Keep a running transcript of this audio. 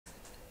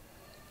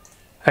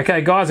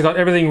Okay guys, I got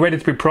everything ready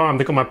to be primed.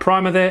 I've got my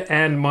primer there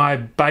and my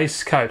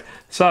base coat.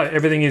 So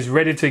everything is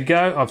ready to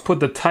go. I've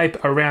put the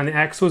tape around the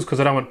axles because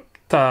I don't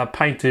want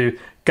paint to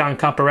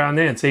gunk up around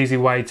there. It's an easy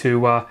way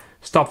to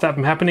stop that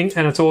from happening,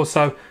 and it's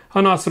also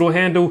a nice little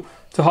handle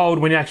to hold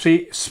when you're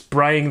actually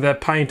spraying the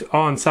paint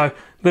on. So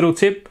little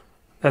tip,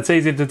 that's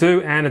easy to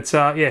do, and it's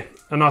yeah,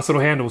 a nice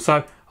little handle.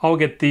 So I'll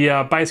get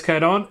the base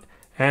coat on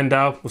and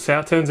we'll see how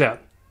it turns out.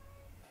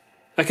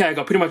 Okay, I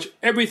got pretty much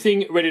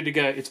everything ready to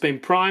go. It's been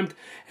primed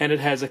and it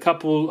has a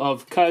couple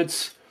of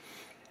coats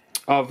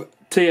of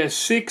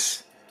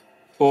TS6,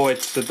 or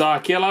it's the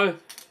dark yellow.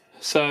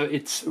 So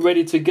it's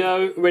ready to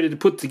go, ready to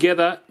put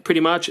together pretty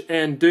much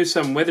and do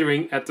some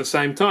weathering at the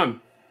same time.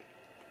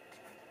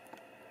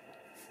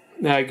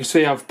 Now you can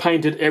see I've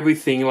painted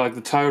everything like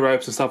the tow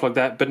ropes and stuff like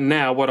that, but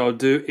now what I'll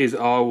do is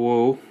I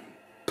will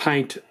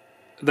paint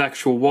the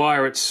actual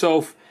wire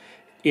itself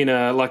in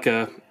like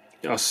a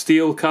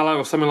steel color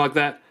or something like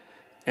that.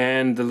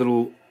 And the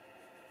little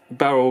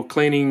barrel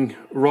cleaning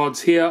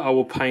rods here, I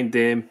will paint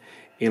them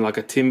in like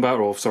a timber,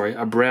 or sorry,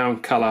 a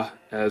brown color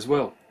as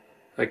well.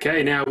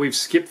 Okay, now we've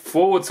skipped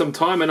forward some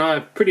time and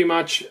I've pretty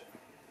much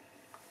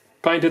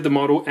painted the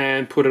model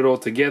and put it all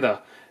together.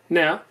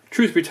 Now,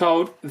 truth be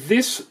told,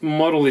 this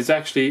model is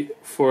actually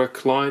for a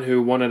client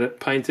who wanted it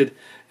painted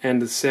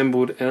and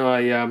assembled, and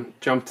I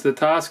jumped to the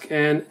task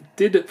and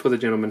did it for the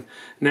gentleman.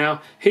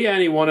 Now, he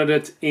only wanted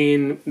it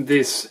in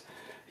this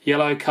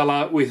yellow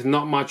color with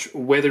not much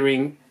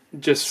weathering,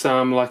 just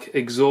some like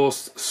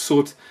exhaust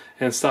soot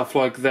and stuff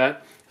like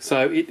that.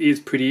 So it is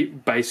pretty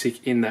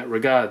basic in that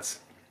regards.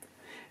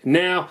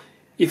 Now,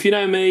 if you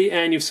know me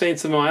and you've seen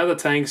some of my other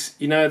tanks,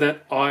 you know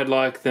that I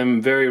like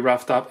them very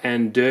roughed up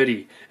and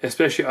dirty.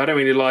 Especially, I don't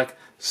really like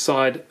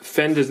side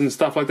fenders and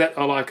stuff like that.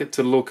 I like it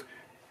to look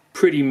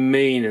pretty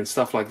mean and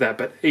stuff like that,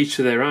 but each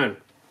to their own.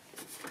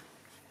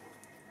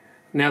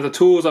 Now the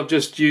tools, I've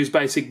just used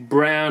basic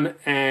brown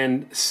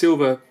and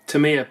silver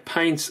Tamiya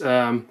paints,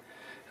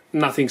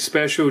 nothing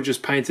special,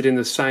 just painted in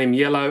the same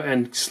yellow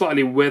and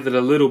slightly weathered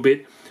a little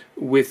bit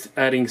with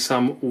adding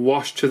some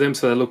wash to them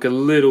so they look a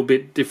little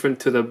bit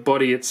different to the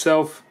body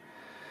itself.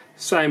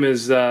 Same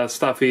as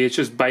stuff here, it's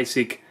just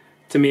basic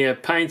Tamiya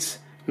paints,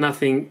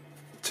 nothing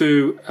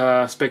too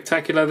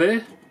spectacular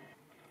there.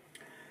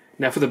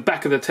 Now for the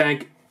back of the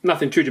tank,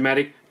 nothing too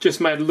dramatic,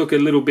 just made it look a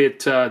little bit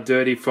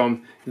dirty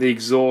from the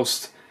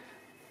exhaust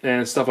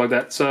and stuff like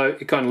that, so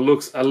it kind of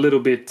looks a little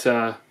bit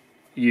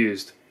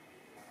used.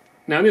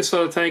 Now this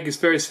side of the tank is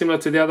very similar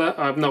to the other.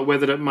 I've not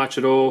weathered it much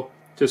at all,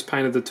 just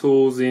painted the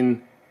tools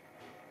in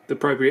the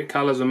appropriate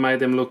colours and made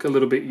them look a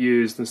little bit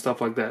used and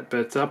stuff like that.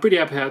 But I'm pretty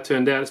happy how it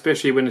turned out,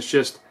 especially when it's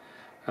just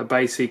a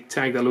basic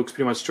tank that looks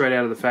pretty much straight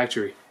out of the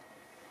factory.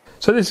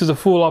 So this is a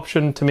full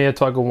option Tamiya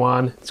Tiger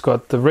 1. It's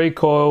got the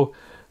recoil,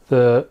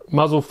 the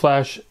muzzle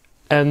flash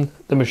and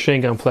the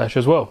machine gun flash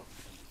as well.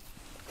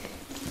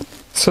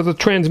 So the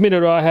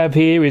transmitter I have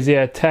here is the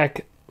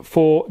Attack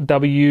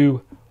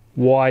 4WYD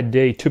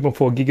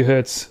 2.4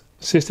 gigahertz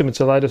system. It's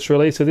the latest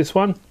release of this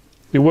one.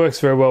 It works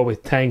very well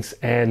with tanks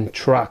and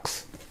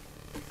trucks.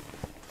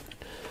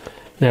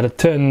 Now to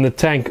turn the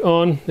tank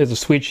on, there's a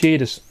switch here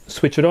to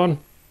switch it on.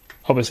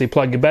 Obviously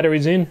plug your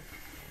batteries in.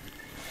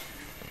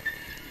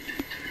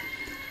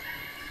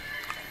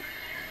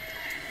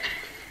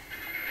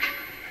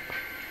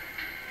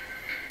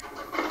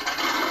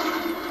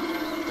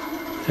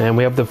 And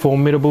we have the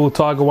formidable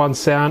Tiger 1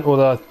 sound,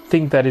 although I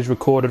think that is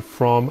recorded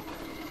from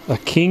a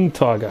King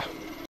Tiger.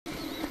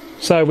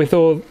 So with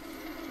all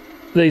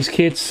these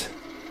kits,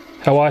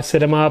 how I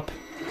set them up,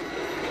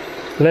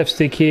 left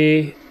stick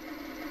here,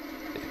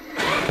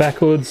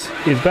 backwards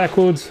is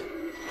backwards,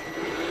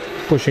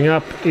 pushing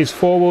up is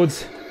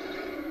forwards,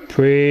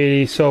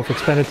 pretty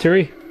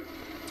self-explanatory.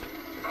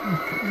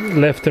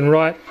 Left and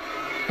right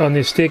on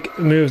this stick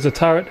moves the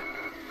turret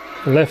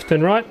left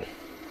and right.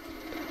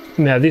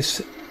 Now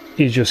this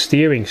is your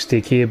steering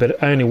stick here, but it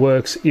only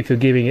works if you're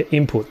giving it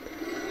input.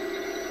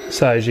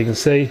 So as you can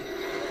see,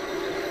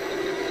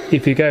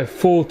 if you go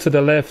full to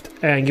the left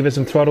and give it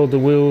some throttle,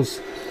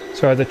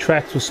 the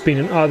tracks will spin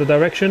in either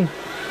direction.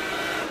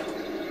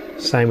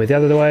 Same with the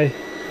other way,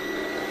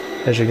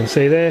 as you can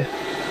see there.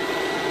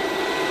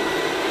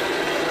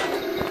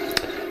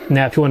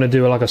 Now if you want to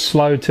do like a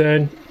slow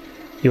turn,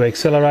 you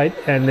accelerate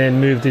and then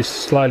move this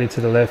slowly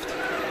to the left.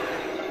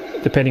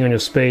 Depending on your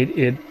speed,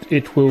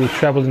 it will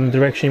travel in the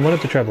direction you want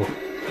it to travel.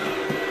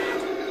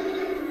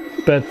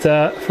 But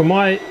from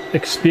my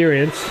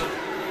experience,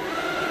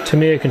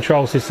 Tamiya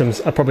control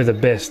systems are probably the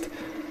best.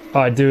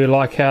 I do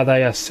like how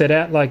they are set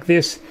out like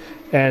this,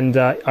 and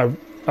I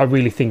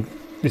really think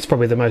it's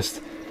probably the most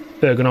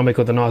ergonomic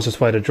or the nicest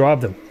way to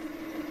drive them.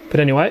 But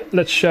anyway,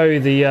 let's show you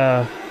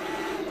the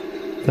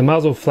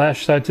muzzle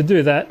flash. So to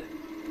do that,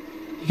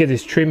 you get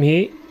this trim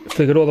here,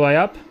 flick it all the way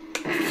up,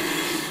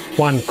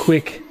 one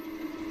quick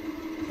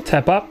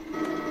tap up,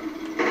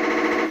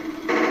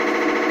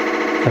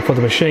 and for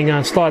the machine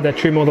gun, slide that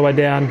trim all the way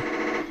down,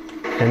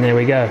 and there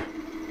we go.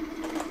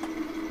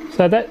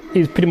 So that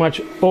is pretty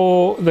much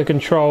all the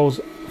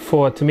controls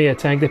for a Tamiya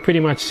tank. They're pretty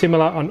much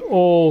similar on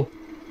all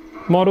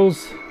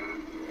models.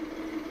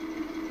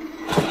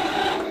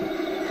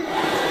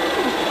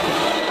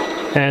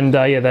 And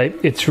yeah,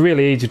 it's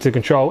really easy to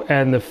control,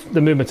 and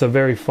the movements are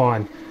very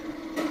fine.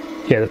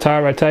 Yeah, the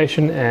tire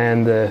rotation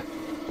and the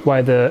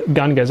way the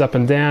gun goes up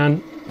and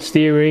down,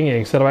 steering and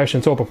acceleration,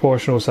 it's all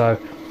proportional, so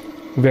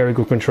very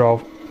good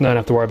control. Don't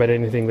have to worry about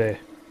anything there.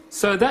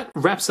 So that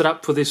wraps it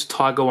up for this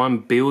Tiger One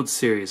build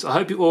series. I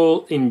hope you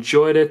all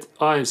enjoyed it.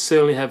 I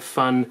certainly have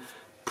fun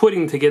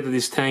putting together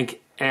this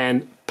tank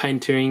and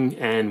painting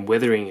and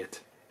weathering it.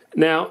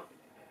 Now,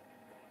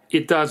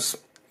 it does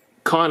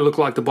kind of look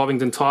like the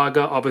Bovington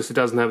Tiger. Obviously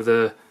doesn't have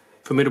the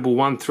formidable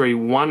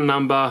 131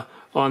 number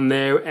on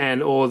there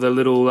and all the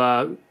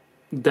little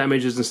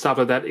damages and stuff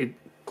like that it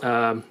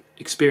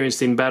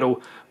experienced in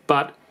battle,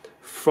 but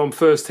from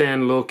first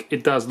hand look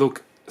it does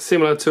look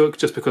similar to it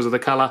just because of the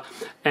colour,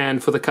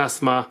 and for the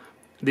customer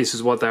this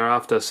is what they're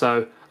after.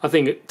 So I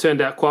think it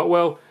turned out quite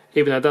well,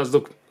 even though it does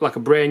look like a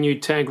brand new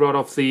tank right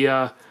off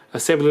the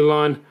assembly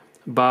line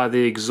by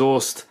the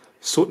exhaust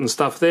soot and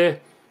stuff there.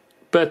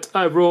 But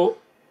overall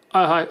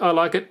I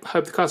like it.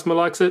 Hope the customer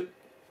likes it,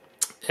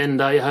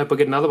 and I hope I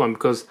get another one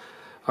because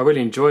I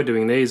really enjoy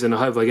doing these, and I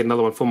hope I get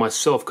another one for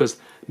myself because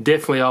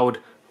definitely I would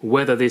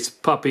weather this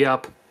puppy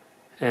up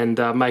and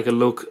make it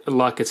look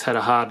like it's had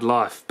a hard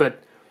life.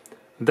 But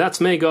that's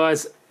me,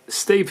 guys.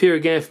 Steve here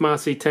again from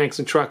RC Tanks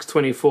and Trucks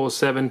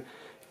 24/7.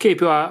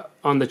 Keep your eye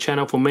on the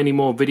channel for many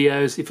more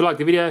videos. If you like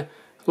the video,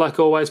 like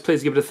always,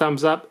 please give it a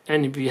thumbs up,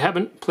 and if you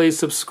haven't, please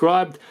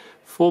subscribe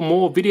for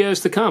more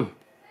videos to come.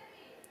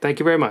 Thank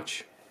you very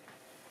much.